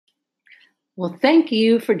Well, thank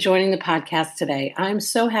you for joining the podcast today. I'm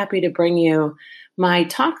so happy to bring you my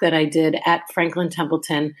talk that I did at Franklin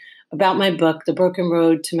Templeton about my book, The Broken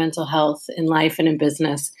Road to Mental Health in Life and in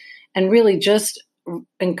Business, and really just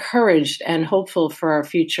encouraged and hopeful for our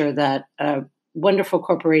future that a wonderful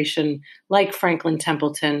corporation like Franklin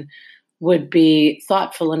Templeton would be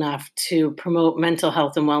thoughtful enough to promote mental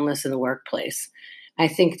health and wellness in the workplace. I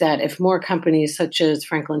think that if more companies such as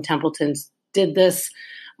Franklin Templeton's did this,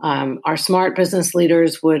 our smart business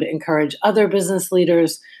leaders would encourage other business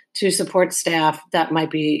leaders to support staff that might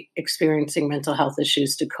be experiencing mental health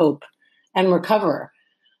issues to cope and recover.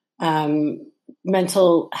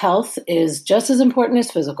 Mental health is just as important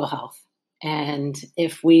as physical health. And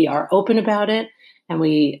if we are open about it and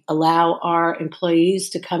we allow our employees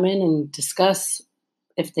to come in and discuss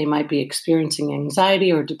if they might be experiencing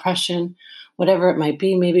anxiety or depression, whatever it might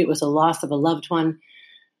be, maybe it was a loss of a loved one,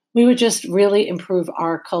 we would just really improve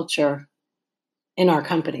our culture in our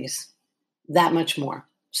companies that much more.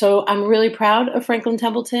 So I'm really proud of Franklin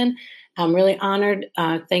Templeton. I'm really honored.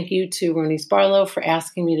 Thank you to Ronice Barlow for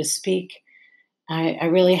asking me to speak. I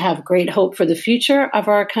really have great hope for the future of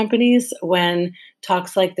our companies when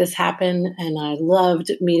talks like this happen, and I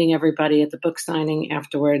loved meeting everybody at the book signing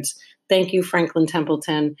afterwards. Thank you, Franklin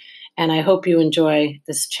Templeton, and I hope you enjoy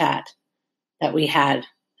this chat that we had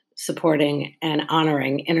supporting and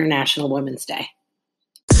honoring International Women's Day.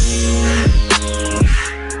 A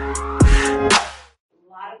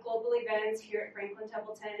lot of global events here at Franklin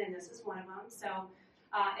Templeton, and this is one of them. So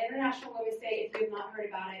International Women's Day, if you have not heard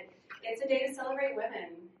about it, it's a day to celebrate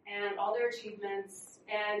women and all their achievements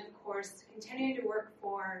and, of course, continuing to work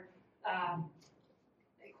for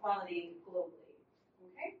equality globally.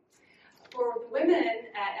 Okay? For the women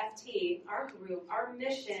at FT, our group, our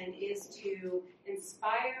mission is to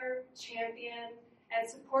inspire, champion, and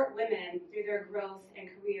support women through their growth and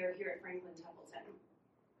career here at Franklin Templeton.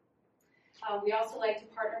 We also like to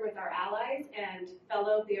partner with our allies and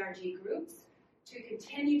fellow BRG groups to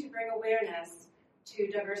continue to bring awareness to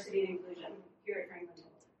diversity and inclusion here at Franklin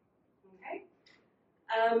Templeton. Okay?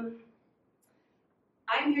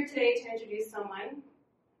 I'm here today to introduce someone,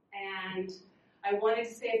 and I wanted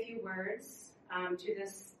to say a few words to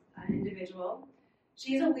this individual.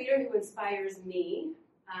 She's a leader who inspires me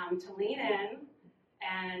to lean in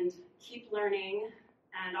and keep learning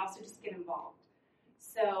and also just get involved.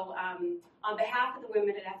 So on behalf of the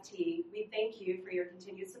women at FT, we thank you for your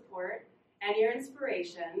continued support and your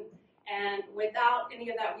inspiration. And without any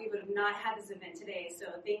of that, we would have not had this event today. So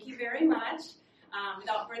thank you very much.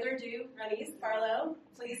 Without further ado, Ronice Barlow,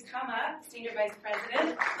 please come up, Senior Vice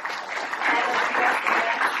President.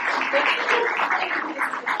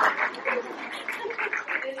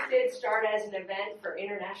 This did start as an event for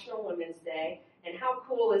International Women's Day, and how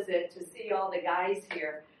cool is it to see all the guys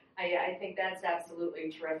here? I think that's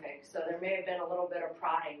absolutely terrific. So there may have been a little bit of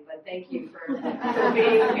prodding, but thank you for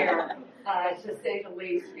being here, to say the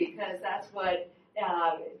least, because that's what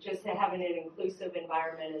just having an inclusive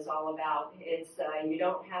environment is all about. It's you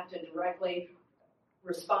don't have to directly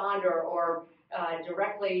respond or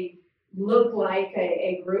directly look like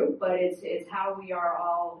a group, but it's how we are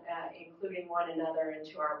all including one another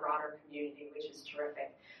into our broader community, which is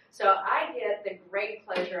terrific. So I get the great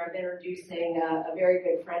pleasure of introducing a very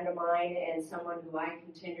good friend of mine and someone who I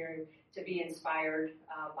continue to be inspired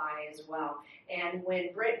by as well. And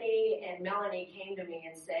when Brittany and Melanie came to me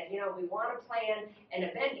and said, we want to plan an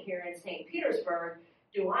event here in St. Petersburg,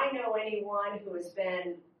 do I know anyone who has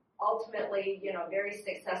been ultimately, very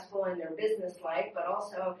successful in their business life, but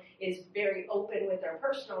also is very open with their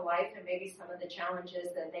personal life and maybe some of the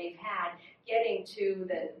challenges that they've had getting to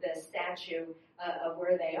the statue of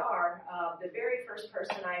where they are. The very first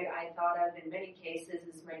person I thought of in many cases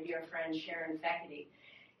is my dear friend Sharon.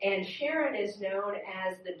 And Sharon is known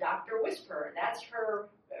as the Dr. Whisperer. That's her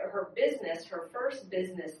business, her first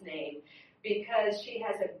business name, because she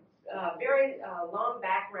has a very long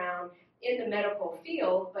background in the medical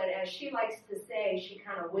field, but as she likes to say, she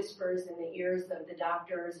kind of whispers in the ears of the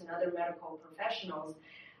doctors and other medical professionals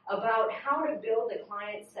about how to build a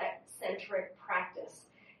client-centric practice.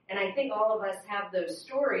 And I think all of us have those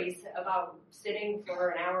stories about sitting for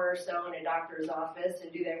an hour or so in a doctor's office,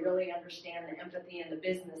 and do they really understand the empathy and the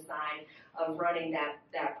business side of running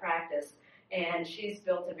that practice? And she's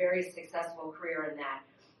built a very successful career in that.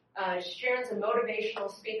 Sharon's a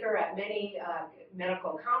motivational speaker at many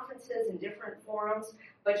medical conferences and different forums,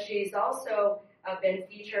 but she's also been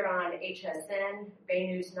featured on HSN, Bay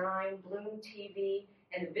News 9, Bloom TV,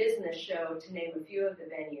 and The Business Show, to name a few of the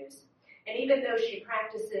venues. And even though she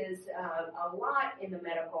practices a lot in the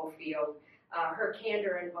medical field, Her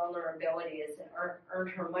candor and vulnerability has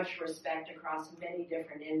earned her much respect across many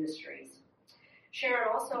different industries. Sharon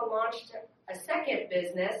also launched a second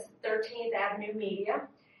business, 13th Avenue Media,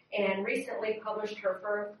 and recently published her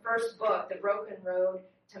first book, The Broken Road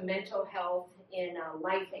to Mental Health in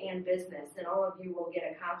Life and Business, and all of you will get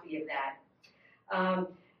a copy of that.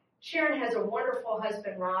 Sharon has a wonderful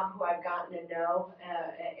husband, Rob, who I've gotten to know,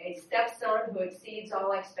 a stepson who exceeds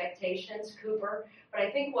all expectations, Cooper. But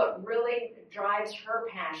I think what really drives her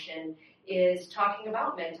passion is talking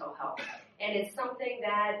about mental health. And it's something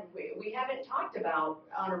that we haven't talked about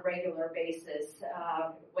on a regular basis,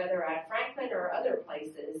 whether at Franklin or other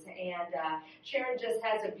places. And Sharon just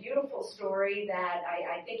has a beautiful story that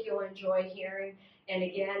I think you'll enjoy hearing. And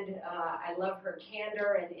again, I love her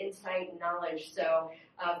candor and insight and knowledge. So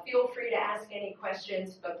feel free to ask any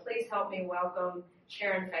questions, but please help me welcome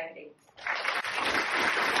Sharon Feckety.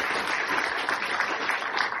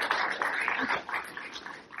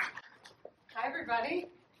 Hi, everybody.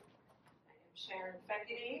 Sharon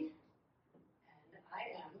Feckety, and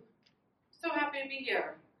I am so happy to be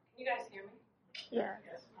here. Can you guys hear me? Yeah.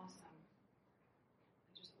 Yes. Awesome.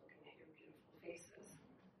 I'm just looking at your beautiful faces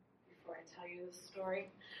before I tell you this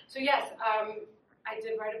story. So yes, I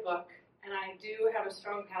did write a book, and I do have a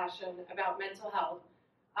strong passion about mental health,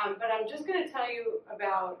 but I'm just going to tell you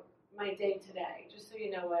about my day today, just so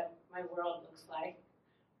you know what my world looks like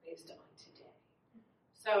based on today.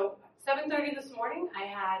 So 7:30 this morning, I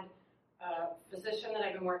had a physician that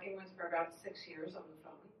I've been working with for about 6 years on the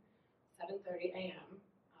phone, 7:30 a.m.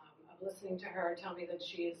 Of listening to her tell me that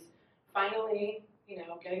she's finally,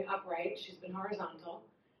 getting upright. She's been horizontal,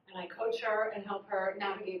 and I coach her and help her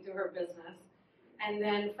navigate through her business. And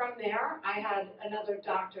then from there, I had another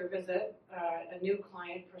doctor visit, a new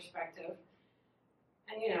client perspective.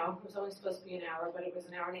 And, it was only supposed to be an hour, but it was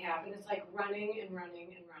an hour and a half. And it's like running and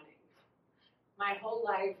running and running. My whole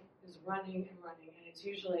life is running and running, and it's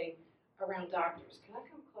usually around doctors. Can I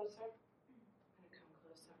come closer? I'm going to come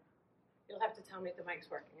closer. You'll have to tell me if the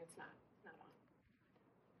mic's working. It's not on.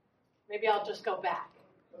 Maybe I'll just go back.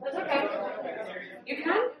 That's okay. You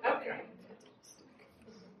can? Okay.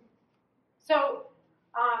 So,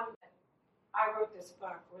 I wrote this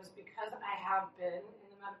book was because I have been in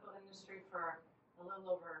the medical industry for a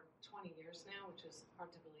little over 20 years now, which is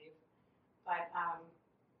hard to believe. But I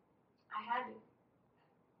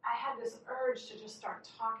had this urge to just start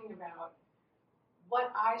talking about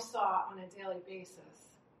what I saw on a daily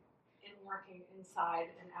basis in working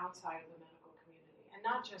inside and outside of the medical community. And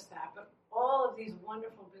not just that, but all of these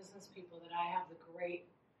wonderful business people that I have the great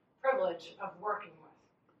privilege of working with.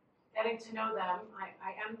 Getting to know them,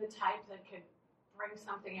 I am the type that could bring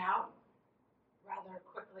something out rather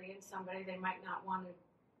quickly in somebody. They might not want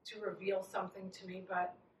to reveal something to me,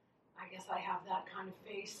 but I guess I have that kind of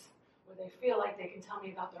face where they feel like they can tell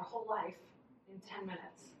me about their whole life in 10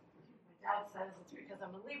 minutes. My dad says it's because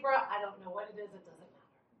I'm a Libra. I don't know what it is. It doesn't matter.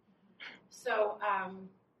 So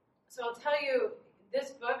I'll tell you,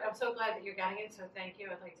 this book, I'm so glad that you're getting it, so thank you.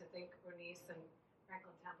 I'd like to thank Bernice and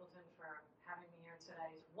Franklin Templeton for having me here today.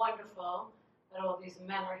 It's wonderful that all these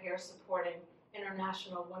men are here supporting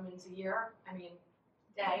International Women's Day.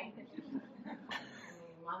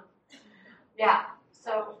 Month. Yeah,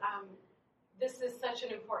 so this is such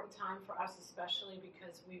an important time for us, especially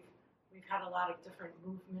because we've had a lot of different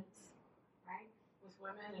movements, right, with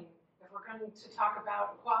women. And if we're going to talk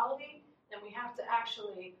about equality, then we have to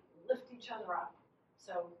actually lift each other up.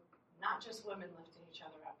 So not just women lifting each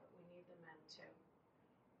other up, but we need the men too.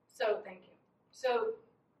 So thank you. So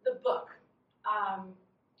the book,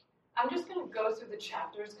 I'm just going to go through the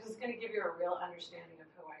chapters because it's going to give you a real understanding of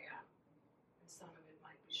who I am. And some of it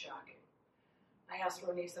might be shocking. I asked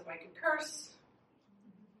Bernice if I could curse.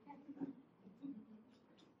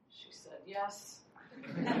 She said yes. I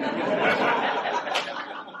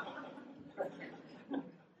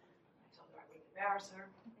told her I wouldn't embarrass her.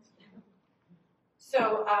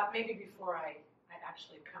 So maybe before I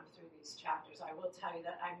actually come through these chapters, I will tell you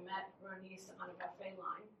that I met Bernice on a buffet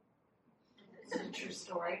line. It's a true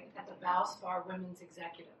story at the Valspar Women's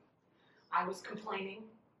Executive. I was complaining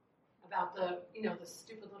about the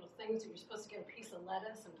stupid little things that you're supposed to get a piece of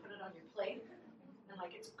lettuce and put it on your plate. And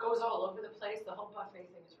it goes all over the place. The whole buffet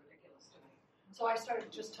thing is ridiculous to me. So I started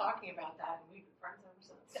just talking about that, and we've been friends ever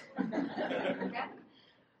since. Okay?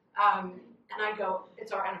 And I go,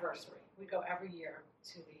 it's our anniversary. We go every year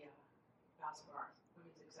to the Valspar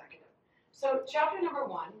Women's Executive. So chapter number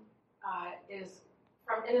 1 is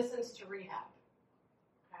From Innocence to Rehab.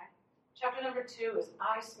 Okay? Chapter number 2 is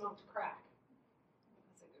I Smoked Crack.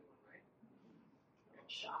 That's a good one, right? A little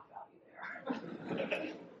shock value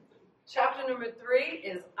there. Chapter number 3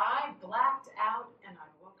 is I blacked out and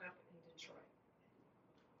I woke up in Detroit.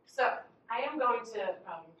 So I am going to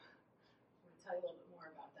tell you a little bit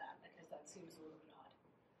more about that because that seems a little bit odd.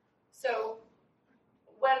 So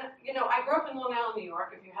when, I grew up in Long Island, New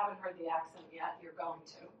York. If you haven't heard the accent yet, you're going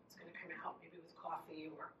to. It's going to come out maybe with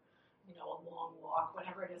coffee or, a long walk,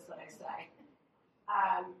 whatever it is that I say.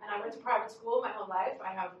 And I went to private school my whole life.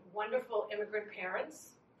 I have wonderful immigrant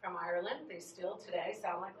parents from Ireland. They still today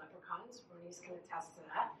sound like leprechauns. Bernice can attest to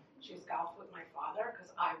that. She's golfed with my father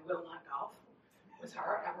because I will not golf with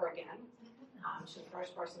her ever again. She's the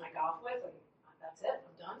first person I golf with, and that's it.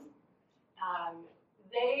 I'm done.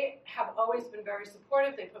 They have always been very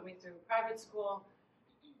supportive. They put me through private school.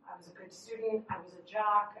 I was a good student. I was a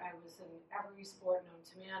jock. I was in every sport known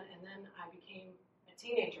to man. And then I became a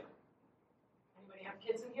teenager. Anybody have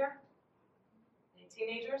kids in here? Any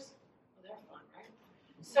teenagers? Well, they're fun, right?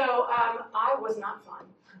 So I was not fun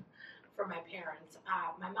for my parents.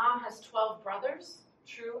 My mom has 12 brothers,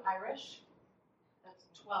 true Irish. That's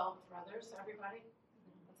 12 brothers, everybody.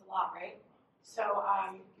 That's a lot, right? So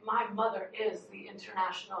my mother is the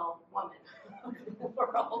international woman of the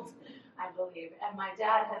world, I believe. And my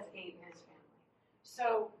dad has 8 in his family.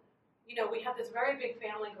 So, we had this very big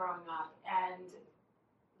family growing up, and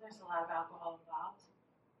there's a lot of alcohol involved.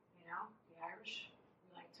 The Irish,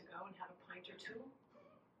 we like to go and have a pint or 2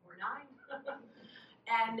 or 9.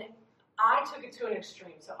 And I took it to an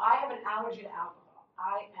extreme. So I have an allergy to alcohol.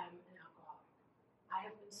 I am an alcoholic. I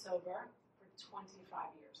have been sober for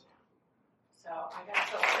 25 years now. So I got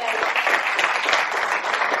to say,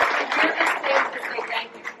 here's the thing to say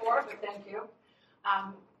thank you for, but thank you.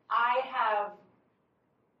 I have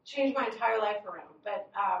changed my entire life around. But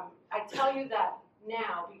I tell you that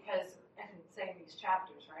now because I didn't say in these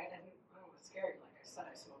chapters, right? I don't want to scare you. Like I said,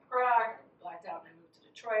 I smoked crack, I blacked out, and I moved to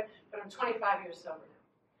Detroit. But I'm 25 years sober now.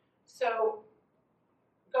 So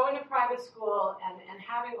going to private school and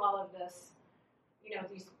having all of this,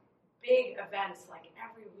 these big events like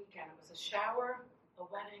every weekend. It was a shower, a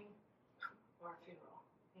wedding, or a funeral,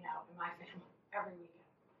 in my family, every weekend.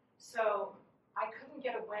 So I couldn't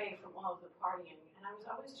get away from all of the partying, and I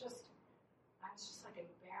was just like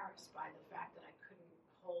embarrassed by the fact that I couldn't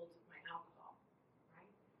hold my alcohol,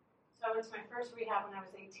 right? So I went to my first rehab when I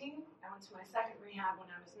was 18. I went to my second rehab when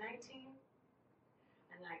I was 19.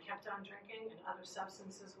 And then I kept on drinking, and other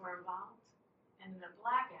substances were involved. And in a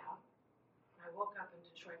blackout, I woke up in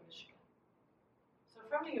Detroit, Michigan. So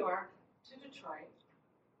from New York to Detroit,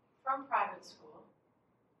 from private school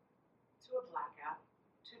to a blackout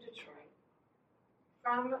to Detroit,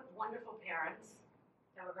 from wonderful parents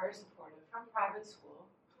that were very supportive, from private school,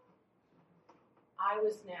 I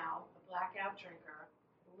was now a blackout drinker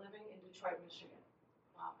living in Detroit, Michigan.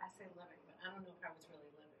 Well, I say living, but I don't know if I was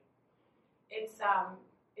really living.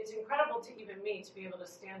 It's incredible to even me to be able to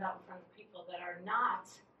stand up in front of people that are not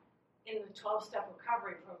in the 12-step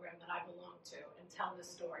recovery program that I belong to and tell this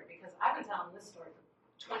story, because I've been telling this story for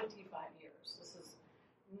 25 years. This is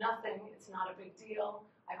nothing. It's not a big deal.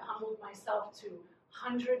 I've humbled myself to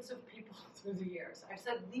hundreds of people through the years. I've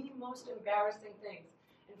said the most embarrassing things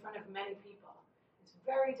in front of many people. It's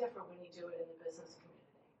very different when you do it in the business community.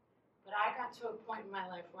 But I got to a point in my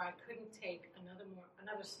life where I couldn't take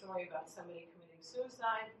another story about somebody committing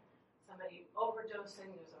suicide, somebody overdosing.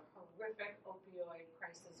 There's a horrific opioid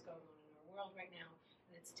crisis going on in our world right now,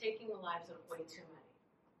 and it's taking the lives of way too many.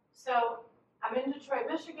 So I'm in Detroit,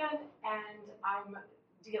 Michigan, and I'm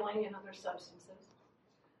dealing in other substances.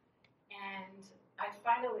 And I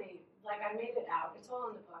finally, I made it out. It's all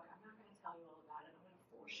in the book. I'm not going to tell you all about it. I'm going to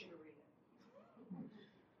force you to read it.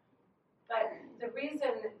 But the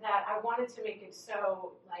reason that I wanted to make it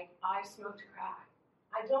so, I smoked crack,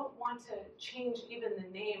 I don't want to change even the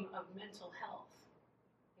name of mental health.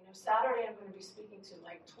 Saturday I'm going to be speaking to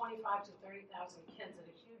 25 to 30,000 kids at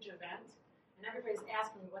a huge event, and everybody's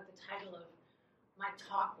asking me what the title of my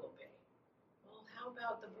talk will be. Well, how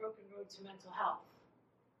about the broken road to mental health?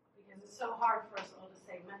 Because it's so hard for us all to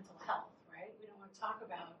say mental health, right? We don't want to talk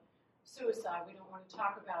about suicide. We don't want to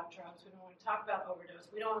talk about drugs. We don't want to talk about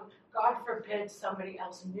overdose. We don't, God forbid, somebody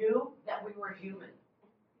else knew that we were human,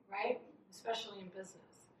 right? Especially in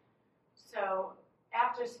business. So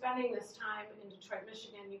after spending this time in Detroit,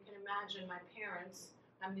 Michigan, you can imagine my parents.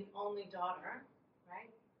 I'm the only daughter, right?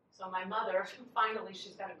 So my mother, finally,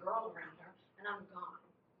 she's got a girl around her, and I'm gone.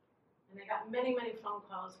 And they got many, many phone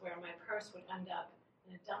calls where my purse would end up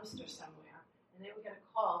in a dumpster somewhere, and they would get a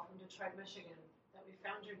call from Detroit, Michigan, that we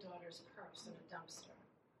found your daughter's purse in a dumpster.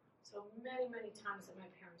 So many, many times that my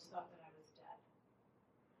parents thought that I was dead.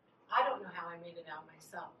 I don't know how I made it out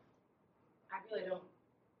myself. I really don't.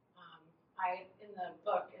 in the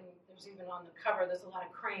book, and there's even on the cover, there's a lot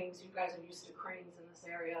of cranes. You guys are used to cranes in this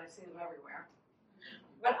area. I see them everywhere.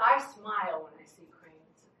 But I smile when I see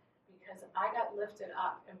cranes because I got lifted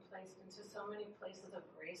up and placed into so many places of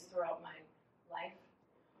grace throughout my life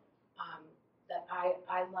that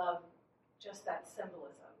I love just that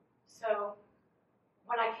symbolism. So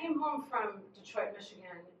when I came home from Detroit,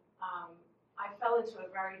 Michigan, I fell into a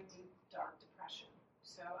very deep, dark depression.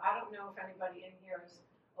 So I don't know if anybody in here is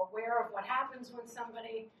aware of what happens when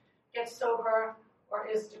somebody gets sober or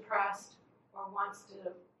is depressed or wants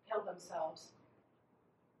to kill themselves.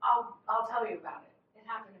 I'll tell you about it. It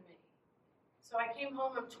happened to me. So I came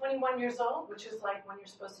home, I'm 21 years old, which is like when you're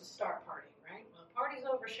supposed to start partying, right? Well, party's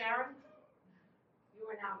over, Sharon. You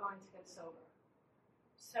are now going to get sober.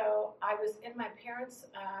 So I was in my parents'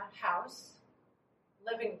 house,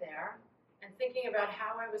 living there, and thinking about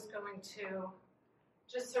how I was going to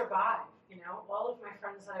just survive. You know, all of my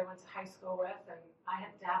friends that I went to high school with, and I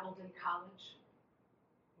had dabbled in college.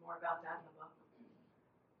 More about that in the book.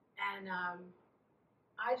 And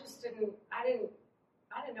I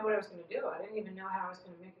didn't know what I was going to do. I didn't even know how I was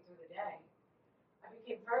going to make it through the day. I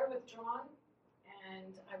became very withdrawn,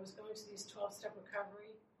 and I was going to these 12-step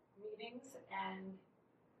recovery meetings, and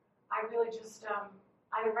I really just,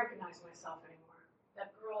 I didn't recognize myself anymore.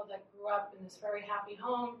 That girl that grew up in this very happy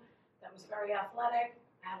home, that was very athletic,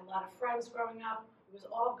 I had a lot of friends growing up, it was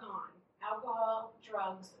all gone. Alcohol,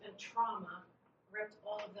 drugs, and trauma ripped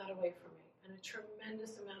all of that away from me. And a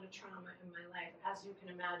tremendous amount of trauma in my life, as you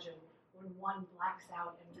can imagine, when one blacks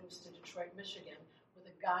out and moves to Detroit, Michigan, with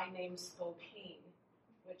a guy named Spokane,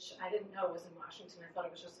 which I didn't know was in Washington. I thought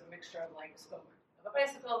it was just a mixture of like of a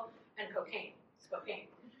bicycle and cocaine, Spokane.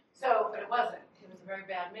 So, but it wasn't. He was a very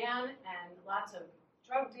bad man, and lots of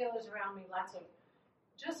drug dealers around me, lots of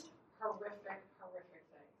just horrific, horrific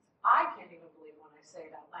things. I can't even believe when I say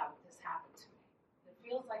it out loud that this happened to me. It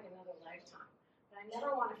feels like another lifetime. But I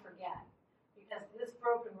never want to forget, because this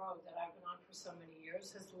broken road that I've been on for so many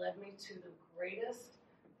years has led me to the greatest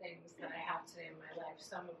things that I have today in my life,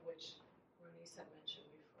 some of which Bernice had mentioned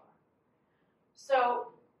before.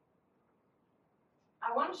 So I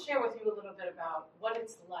want to share with you a little bit about what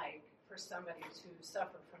it's like for somebody to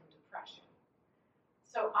suffer from depression.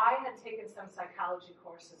 So I had taken some psychology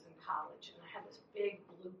courses in college, and I had this big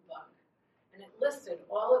blue book, and it listed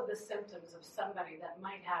all of the symptoms of somebody that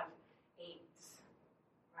might have AIDS,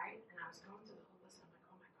 right? And I was going through the whole list, and I'm like,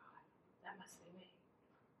 oh my God, that must be me.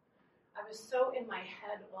 I was so in my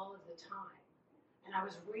head all of the time, and I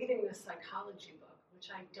was reading this psychology book,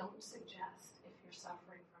 which I don't suggest if you're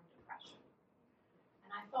suffering from depression.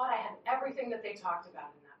 And I thought I had everything that they talked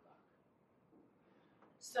about in that book.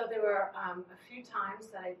 So there were a few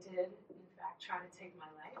times that I did, in fact, try to take my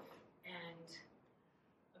life. And,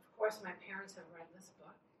 of course, my parents have read this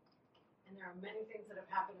book. And there are many things that have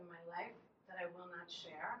happened in my life that I will not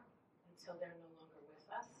share until they're no longer with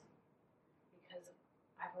us, because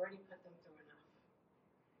I've already put them through enough.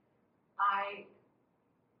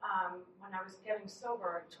 When I was getting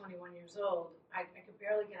sober at 21 years old, I could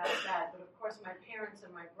barely get out of bed. But, of course, my parents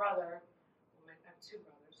and my brother, I have two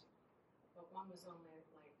brothers, but one was only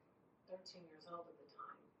like 13 years old at the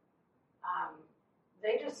time.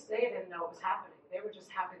 They didn't know what was happening. They were just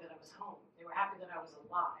happy that I was home. They were happy that I was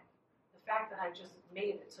alive. The fact that I just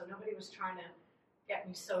made it, so nobody was trying to get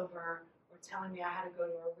me sober or telling me I had to go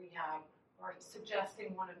to a rehab or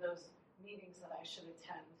suggesting one of those meetings that I should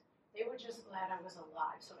attend. They were just glad I was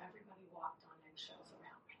alive, so everybody walked on eggshells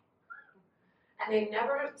around me. And they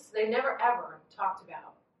never ever talked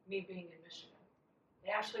about me being in Michigan.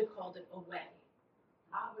 They actually called it away.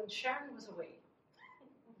 When Sharon was away.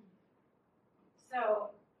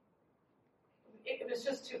 So it was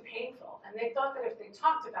just too painful. And they thought that if they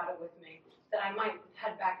talked about it with me, that I might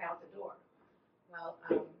head back out the door. Well,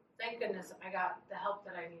 thank goodness I got the help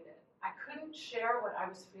that I needed. I couldn't share what I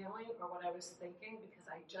was feeling or what I was thinking because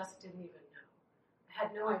I just didn't even know. I had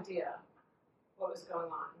no idea what was going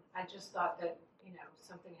on. I just thought that,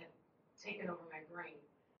 something had taken over my brain.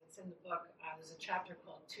 It's in the book. There's a chapter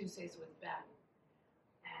called Tuesdays with Ben.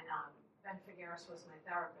 And Ben Figueres was my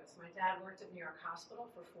therapist. My dad worked at New York Hospital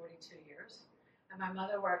for 42 years. And my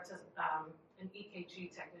mother worked as an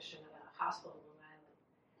EKG technician at a hospital in Long Island.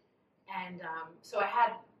 And so I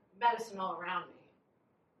had medicine all around me.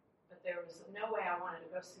 But there was no way I wanted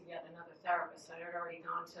to go see yet another therapist. I had already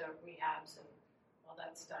gone to rehabs and all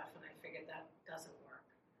that stuff, and I figured that doesn't work.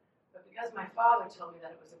 But because my father told me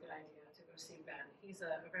that it was a good idea to go see Ben, he's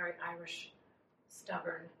a very Irish,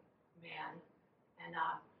 stubborn man. And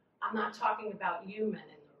I'm not talking about you men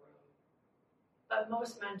in the room, but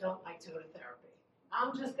most men don't like to go to therapy.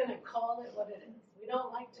 I'm just going to call it what it is. We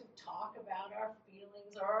don't like to talk about our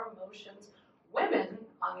feelings or our emotions. Women,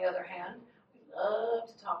 on the other hand, we love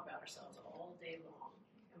to talk about ourselves all day long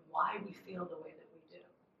and why we feel the way that we do.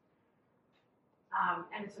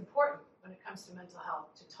 And it's important when it comes to mental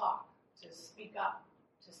health to talk, to speak up,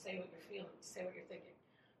 to say what you're feeling, to say what you're thinking.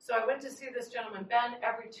 So I went to see this gentleman, Ben,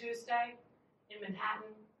 every Tuesday in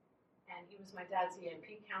Manhattan, and he was my dad's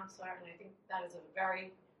EMP counselor, and I think that is a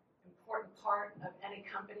very important part of any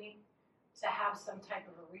company to have some type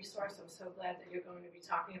of a resource. I'm so glad that you're going to be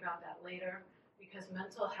talking about that later, because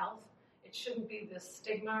mental health, it shouldn't be this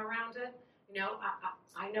stigma around it. You know,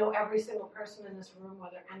 I know every single person in this room,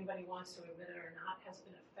 whether anybody wants to admit it or not, has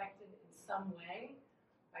been affected in some way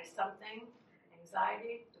by something: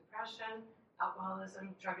 anxiety, depression, alcoholism,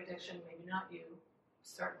 drug addiction. Maybe not you,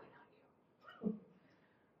 certainly not you,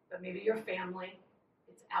 but maybe your family.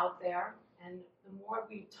 It's out there, and the more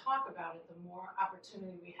we talk about it, the more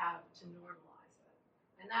opportunity we have to normalize it.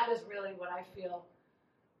 And that is really what I feel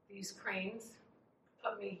these cranes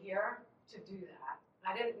put me here to do that.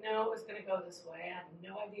 I didn't know it was going to go this way. I had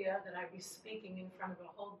no idea that I'd be speaking in front of a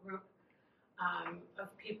whole group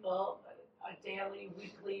of people, daily,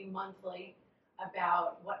 weekly, monthly,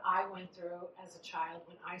 about what I went through as a child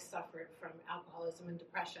when I suffered from alcoholism and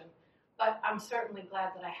depression. But I'm certainly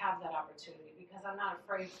glad that I have that opportunity, because I'm not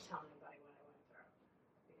afraid to tell anybody what I went through.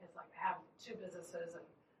 Because I have 2 businesses, and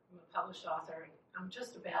I'm a published author, and I'm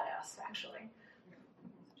just a badass, actually. I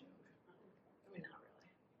mean, not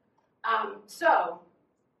really. So,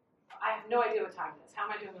 I have no idea what time it is. How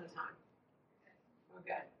am I doing with the time? We're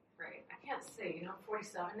good. Great. I can't see. You know, I'm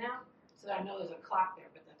 47 now, so I know there's a clock there,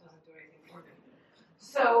 but that doesn't do anything for me.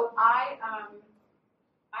 So I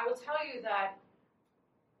will tell you that,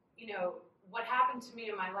 you know, what happened to me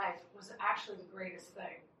in my life was actually the greatest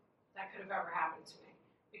thing that could have ever happened to me,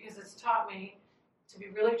 because it's taught me to be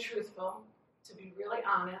really truthful, to be really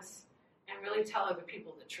honest, and really tell other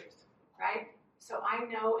people the truth, right? So I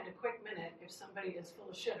know in a quick minute if somebody is full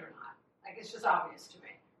of shit or not. Like, it's just obvious to me.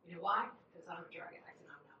 You know why? Because I'm a drug addict and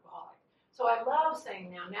I'm an alcoholic. So I love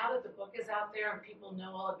saying now that the book is out there and people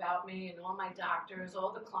know all about me and all my doctors,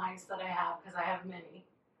 all the clients that I have, because I have many,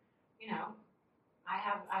 you know, I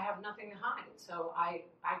have nothing to hide. So I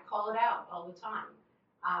call it out all the time.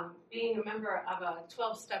 Being a member of a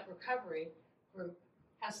 12-step recovery group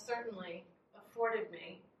has certainly afforded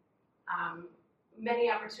me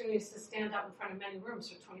many opportunities to stand up in front of many rooms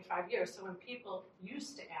for 25 years. So when people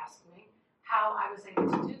used to ask me how I was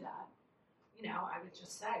able to do that, you know, I would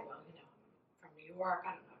just say, well, you know, I'm from New York,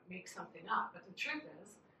 I don't know, make something up. But the truth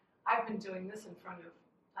is, I've been doing this in front of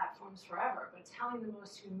platforms forever, but telling the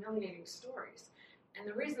most humiliating stories. And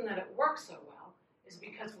the reason that it works so well is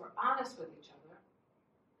because we're honest with each other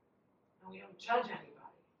and we don't judge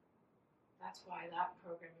anybody. That's why that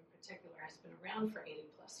program in particular has been around for 80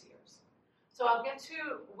 plus years. So I'll get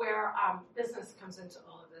to where business comes into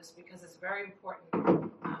all of this, because it's very important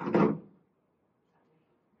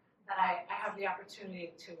that I have the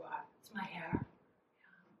opportunity to, it's my hair.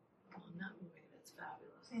 Oh, I'm not moving it, it's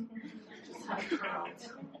fabulous. Just had it curled.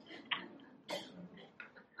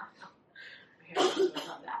 I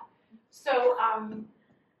love that.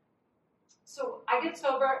 So I get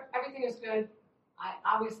sober, everything is good. I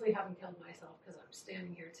obviously haven't killed myself because I'm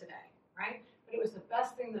standing here today, right? But it was the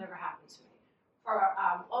best thing that ever happened to me. For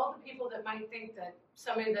all the people that might think that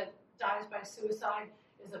somebody that dies by suicide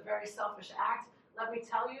is a very selfish act, let me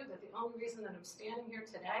tell you that the only reason that I'm standing here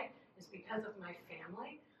today is because of my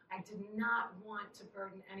family. I did not want to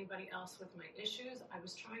burden anybody else with my issues. I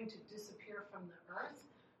was trying to disappear from the earth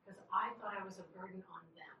because I thought I was a burden on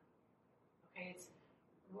them. Okay,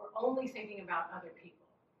 we're only thinking about other people.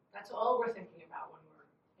 That's all we're thinking about when we're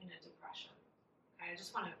in a depression. Okay, I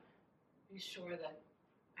just want to be sure that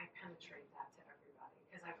I penetrate that to everybody,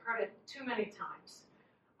 because I've heard it too many times.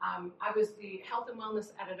 I was the health and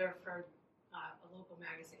wellness editor for a local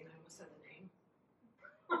magazine. I almost said the name.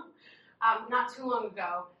 Not too long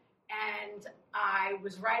ago, and I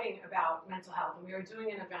was writing about mental health, and we were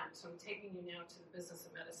doing an event, so I'm taking you now to the business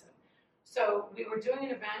of medicine. So we were doing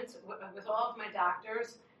an event with all of my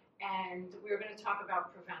doctors, and we were going to talk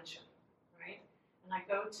about prevention, right? And I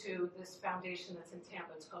go to this foundation that's in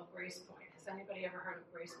Tampa. It's called Grace Point. Has anybody ever heard of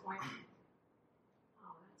Grace Point?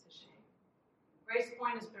 Oh, that's a shame. Grace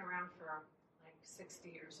Point has been around for like 60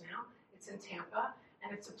 years now. It's in Tampa,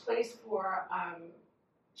 and it's a place for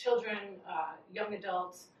children, young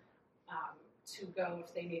adults, to go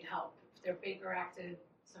if they need help. If they're Baker acted,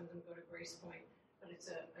 some of them go to Grace Point. But it's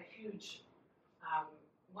a huge,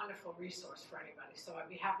 wonderful resource for anybody. So I'd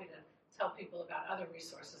be happy to tell people about other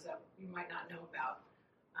resources that you might not know about.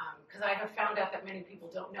 Because I have found out that many people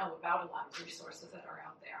don't know about a lot of resources that are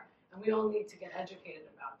out there. And we all need to get educated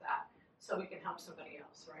about that so we can help somebody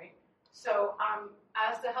else, right? So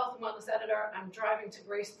as the health and wellness editor, I'm driving to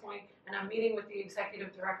Grace Point, and I'm meeting with the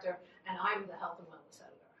executive director, and I'm the health and wellness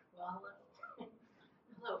editor. Well, hello.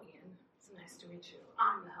 Hello, Ian. It's nice to meet you.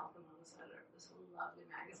 I'm the health and wellness editor of this lovely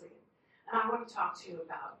magazine. And I want to talk to you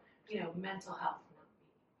about, mental health, not me,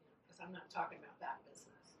 because I'm not talking about that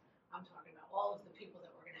business. I'm talking about all of the people that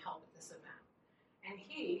we're going to help at this event. And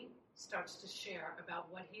he starts to share about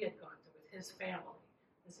what he had gone through with his family.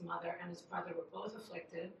 His mother and his brother were both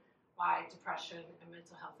afflicted by depression and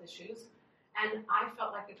mental health issues. And I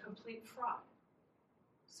felt like a complete fraud.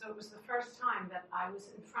 So it was the first time that I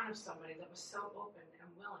was in front of somebody that was so open and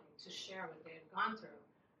willing to share what they had gone through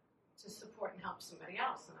to support and help somebody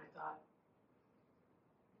else. And I thought,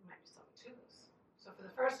 there might be something to this. So for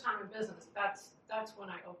the first time in business, that's when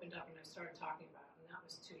I opened up and I started talking about it, and that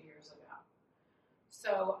was 2 years ago.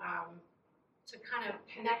 So to kind of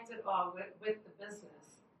connect it all with the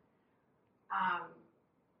business,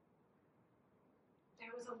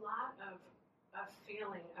 there was a lot of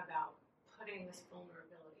feeling about putting this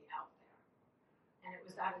vulnerability out there. And it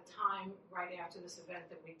was at a time right after this event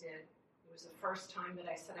that we did. It was the first time that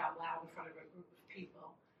I said out loud in front of a group of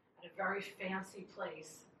people at a very fancy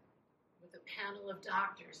place with a panel of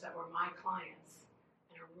doctors that were my clients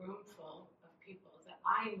and a room full of people that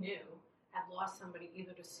I knew had lost somebody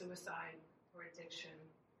either to suicide or addiction,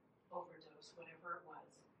 overdose, whatever it was.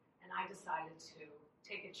 And I decided to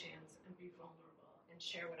take a chance and be vulnerable and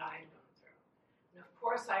share what I had gone through. And of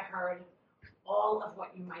course I heard all of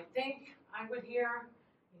what you might think I would hear.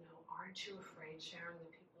 Aren't you afraid, Sharon, that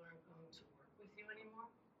people aren't going to work with you anymore?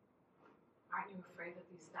 Aren't you afraid that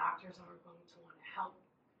these doctors aren't going to want to help,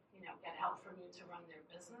 get help from you to run their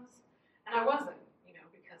business? And I wasn't,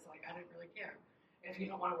 because I didn't really care if you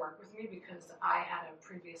don't want to work with me, because I had a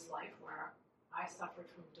previous life where I suffered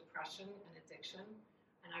from depression and addiction,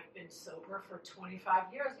 and I've been sober for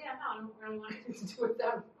 25 years. Yeah, no, I don't really want anything to do with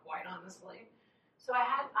them, quite honestly. So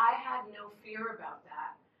I had no fear about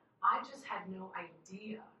that. I just had no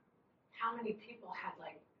idea how many people had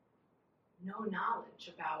no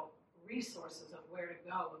knowledge about resources of where to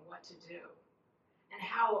go and what to do, and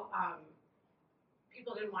how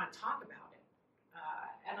people didn't want to talk about it.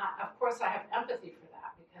 And of course I have empathy for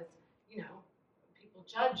that, because people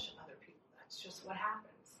judge other people. That's just what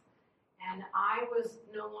happens. And I was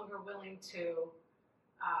no longer willing to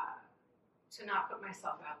not put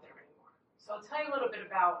myself out there anymore. So I'll tell you a little bit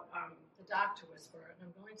about the Doctor Whisperer, and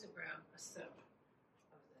I'm going to grab a sip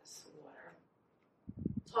of this water.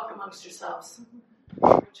 Talk amongst yourselves.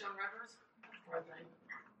 Joan Rivers? Poor thing.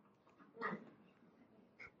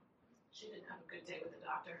 She didn't have a good day with the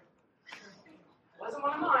doctor. Wasn't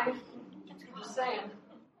one of mine. I'm just saying.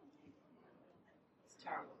 It's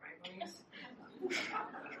terrible, right, Louise? I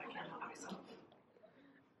can't help myself. I'm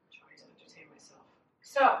trying to entertain myself.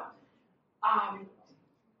 So,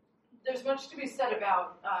 there's much to be said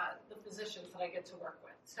about the physicians that I get to work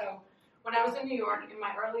with. So, when I was in New York in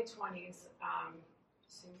my early 20s,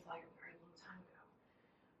 seems like a very long time ago,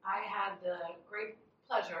 I had the great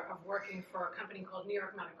pleasure of working for a company called New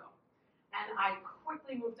York Medical. And I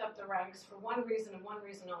quickly moved up the ranks for one reason and one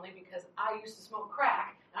reason only, because I used to smoke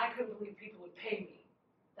crack, and I couldn't believe people would pay me.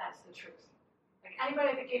 That's the truth.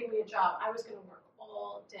 Anybody that gave me a job, I was going to work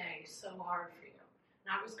all day so hard for you.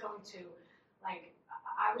 And I was going to,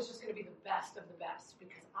 I was just going to be the best of the best,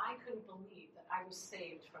 because I couldn't believe that I was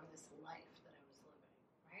saved from this life that I was living,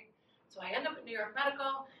 right? So I end up at New York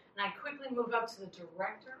Medical, and I quickly move up to the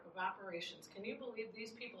director of operations. Can you believe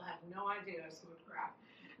these people had no idea I smoked crack?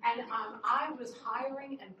 And I was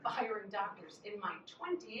hiring and firing doctors. In my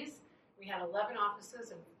 20s, we had 11 offices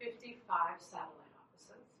and 55 satellite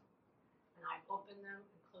offices. And I opened them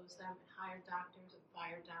and closed them and hired doctors and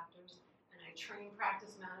fired doctors. And I trained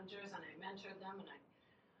practice managers and I mentored them. And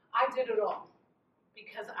I did it all,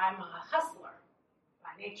 because I'm a hustler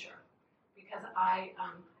by nature. Because I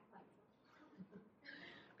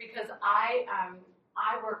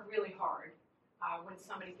work really hard when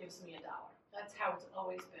somebody gives me $1. That's how it's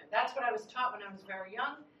always been. That's what I was taught when I was very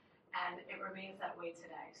young, and it remains that way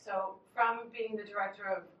today. So from being the director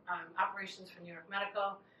of operations for New York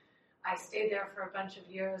Medical, I stayed there for a bunch of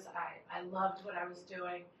years. I loved what I was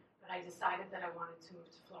doing, but I decided that I wanted to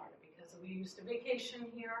move to Florida, because we used to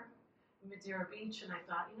vacation here in Madeira Beach, and I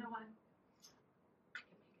thought, you know what, I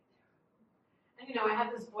can make it there. And I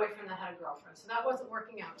had this boyfriend that had a girlfriend, so that wasn't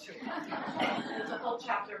working out too well. There's a whole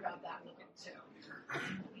chapter about that in the book too.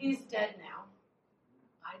 He's dead now.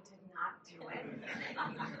 I did not do it.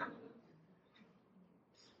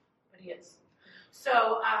 But he is.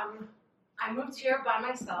 So I moved here by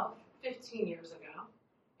myself 15 years ago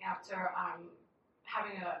after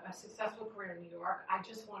having a successful career in New York. I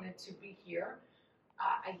just wanted to be here.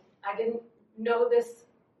 I didn't know this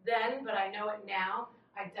then, but I know it now.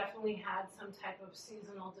 I definitely had some type of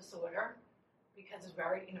seasonal disorder because it's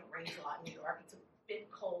very, it rains a lot in New York. It's a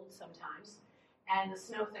bit cold sometimes. And the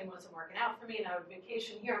snow thing wasn't working out for me, and I would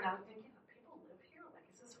vacation here, and I would think, people live here? Like,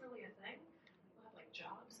 is this really a thing? People have,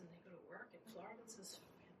 jobs, and they go to work in Florida. This is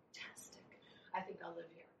fantastic. I think I'll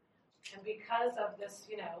live here. And because of this,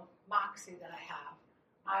 moxie that I have,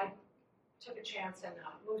 I took a chance and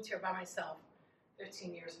moved here by myself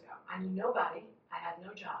 15 years ago. I knew nobody. I had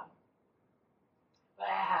no job.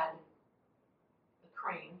 But I had the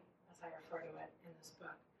crane, as I refer to it in this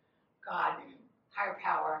book, God, higher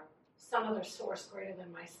power, some other source greater than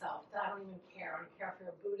myself, that I don't even care. I don't care if you're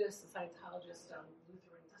a Buddhist, a Scientologist, a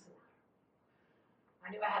Lutheran, it doesn't matter. I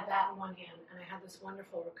knew I had that in one hand, and I had this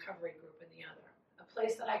wonderful recovery group in the other. A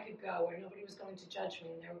place that I could go where nobody was going to judge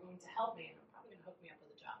me, and they were going to help me, and they were probably going to hook me up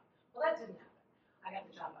with a job. Well, that didn't happen. I got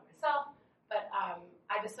the job by myself, but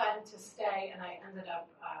I decided to stay, and I ended up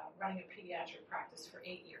running a pediatric practice for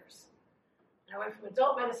 8 years. And I went from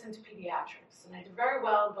adult medicine to pediatrics, and I did very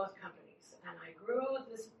well in both companies. And I grew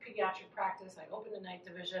this pediatric practice. I opened a night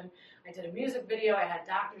division. I did a music video. I had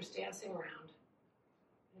doctors dancing around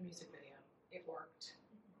in a music video. It worked.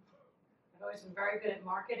 I've always been very good at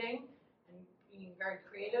marketing and being very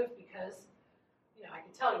creative because, I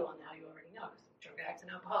can tell you all now, you already know, because I'm a drug addict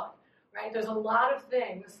and alcoholic, right? There's a lot of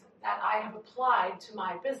things that I have applied to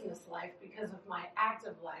my business life because of my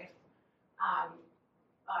active life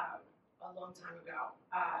a long time ago.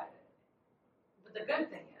 But the good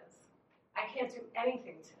thing is, I can't do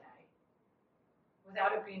anything today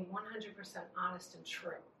without it being 100% honest and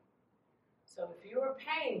true. So if you are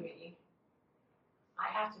paying me, I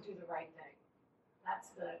have to do the right thing. That's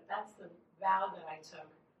the vow that I took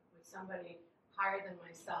with somebody higher than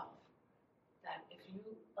myself, that if you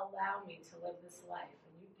allow me to live this life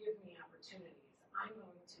and you give me opportunities, I'm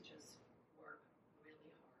going to just work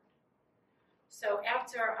really hard. So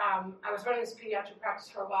after I was running this pediatric practice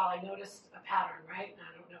for a while, I noticed a pattern, right? And I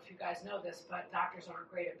don't know if you guys know this, but doctors aren't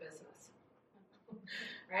great at business,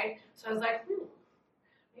 right? So I was like,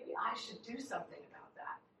 maybe I should do something about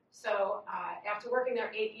that. So after working there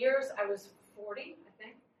 8 years, I was 40, I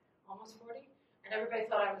think, almost 40, and everybody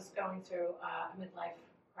thought I was going through a midlife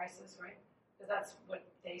crisis, right? Because that's what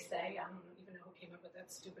they say. I don't even know who came up with that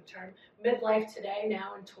stupid term. Midlife today,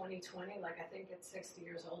 now in 2020, I think at 60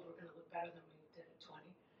 years old, we're going to look better than we did at 20.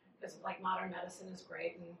 Because modern medicine is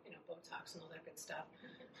great, and Botox and all that good stuff.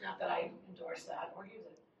 Not that I endorse that or use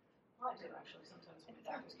it. Well, I do actually. Sometimes my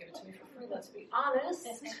doctors give it to me for free. Let's be honest.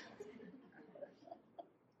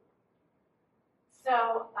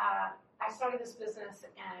 So I started this business,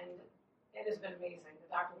 and it has been amazing. The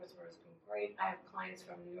Dr. Whisperer has been great. I have clients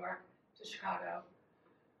from New York to Chicago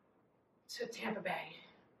to Tampa Bay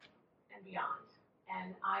and beyond.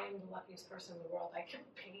 And I am the luckiest person in the world. I get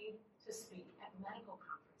paid to speak at medical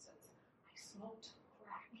conferences. I smoked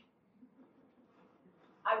crack.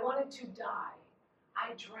 I wanted to die.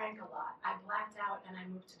 I drank a lot. I blacked out, and I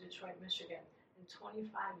moved to Detroit, Michigan. And 25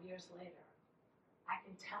 years later, I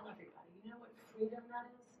can tell everybody, you know what freedom that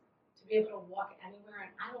is? To be able to walk anywhere,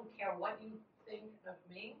 and I don't care what you think of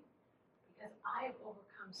me, because I have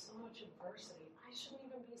overcome so much adversity. I shouldn't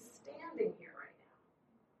even be standing here right now.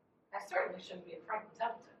 I certainly shouldn't be at Franklin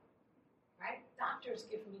Templeton, right? Doctors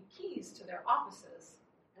give me keys to their offices,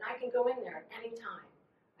 and I can go in there at any time.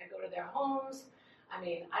 I go to their homes. I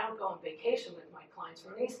don't go on vacation with my clients.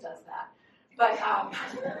 Bernice does that. But,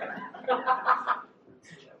 it's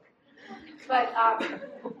a joke. But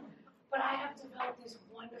I have developed these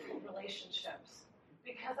wonderful relationships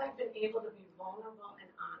because I've been able to be vulnerable and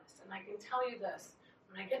honest. And I can tell you this,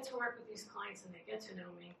 when I get to work with these clients and they get to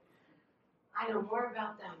know me, I know more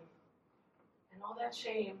about them and all that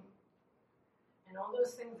shame and all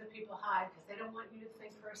those things that people hide because they don't want you to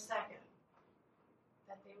think for a second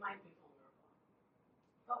that they might be vulnerable.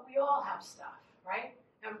 But we all have stuff, right?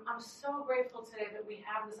 And I'm so grateful today that we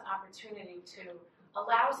have this opportunity to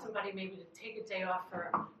allow somebody maybe to take a day off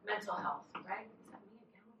for mental health, right? Is that me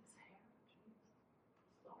again with this hair? Jeez.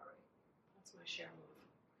 Sorry. That's my Sharon move.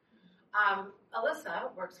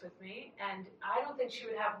 Alyssa works with me, and I don't think she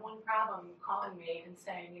would have one problem calling me and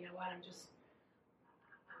saying, you know what, I'm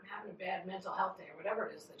having a bad mental health day, or whatever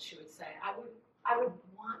it is that she would say. I would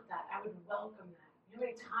want that. I would welcome that. You know how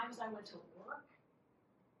many times I went to work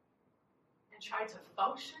and tried to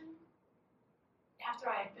function after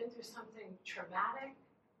I had been through something traumatic,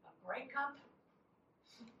 a breakup.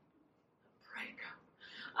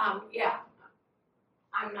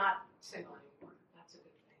 I'm not single anymore. That's a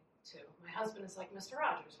good thing, too. My husband is like Mr.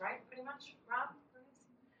 Rogers, right? Pretty much, Rob?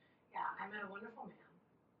 Yeah, I met a wonderful man.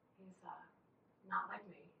 He's not like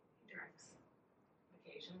me. He drinks on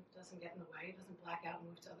occasion, doesn't get in the way, doesn't black out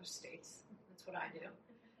and move to other states. That's what I do.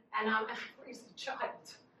 And I raised a child.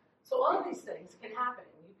 So all of these things can happen.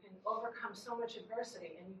 You can overcome so much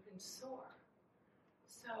adversity and you can soar.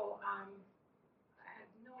 So I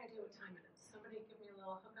have no idea what time it is. Somebody give me a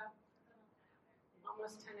little hookup.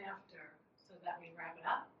 Almost 10 after. So that we wrap it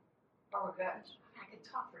up? Or we're good? I could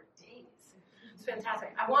talk for days. It's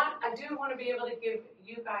fantastic. I do want to be able to give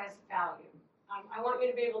you guys value. I want you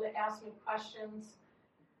to be able to ask me questions.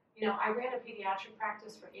 You know, I ran a pediatric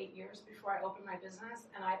practice for 8 years before I opened my business,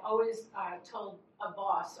 and I always told a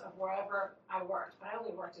boss of wherever I worked, but I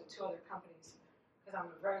only worked at 2 other companies because I'm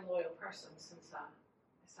a very loyal person since I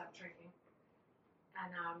stopped drinking.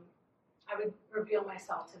 And I would reveal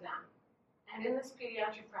myself to them. And in this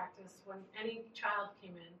pediatric practice, when any child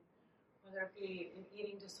came in, whether it be an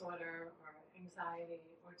eating disorder or anxiety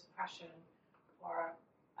or depression or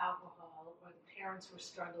alcohol or the parents were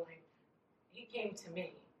struggling, he came to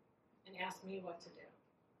me and asked me what to do.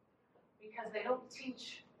 Because they don't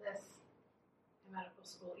teach this in medical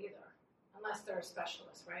school either, unless they're a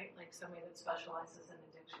specialist, right? Like somebody that specializes in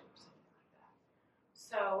addiction or something like that.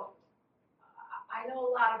 So I know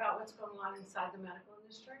a lot about what's going on inside the medical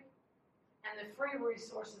industry. And the free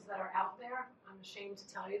resources that are out there, I'm ashamed to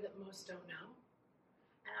tell you that most don't know.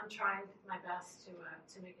 And I'm trying my best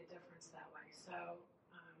to make a difference that way. So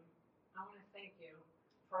I want to thank you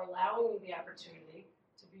for allowing me the opportunity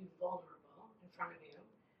to be vulnerable in front of you.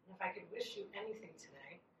 And if I could wish you anything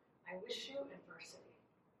today, I wish you adversity.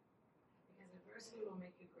 Because adversity will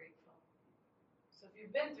make you grateful. So if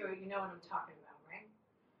you've been through it, you know what I'm talking about, right?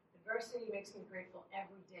 Adversity makes me grateful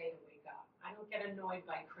every day to wake up. I don't get annoyed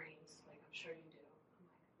by cranes like I'm sure you do. I'm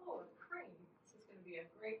like, oh, a crane. This is going to be a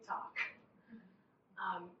great talk.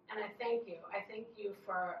 And I thank you. I thank you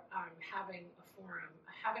for having a forum,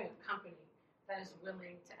 having a company that is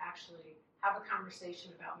willing to actually have a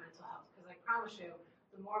conversation about mental health. Because I promise you,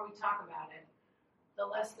 the more we talk about it, the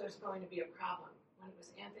less there's going to be a problem. When it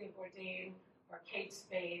was Anthony Bourdain or Kate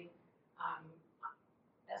Spade,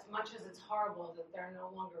 as much as it's horrible that they're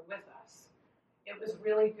no longer with us, it was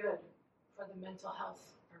really good for the mental health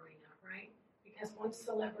arena, right? Because once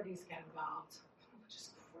celebrities get involved, which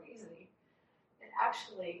is crazy,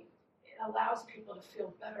 it allows people to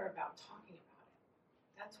feel better about talking about it.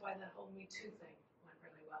 That's why that whole Me Too thing went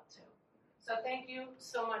really well too. So thank you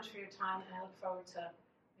so much for your time, and I look forward to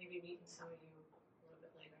maybe meeting some of you a little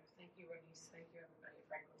bit later. Thank you, Bernice. Thank you, everybody at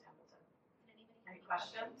Franklin Templeton. Any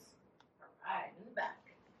questions? All right, in the back.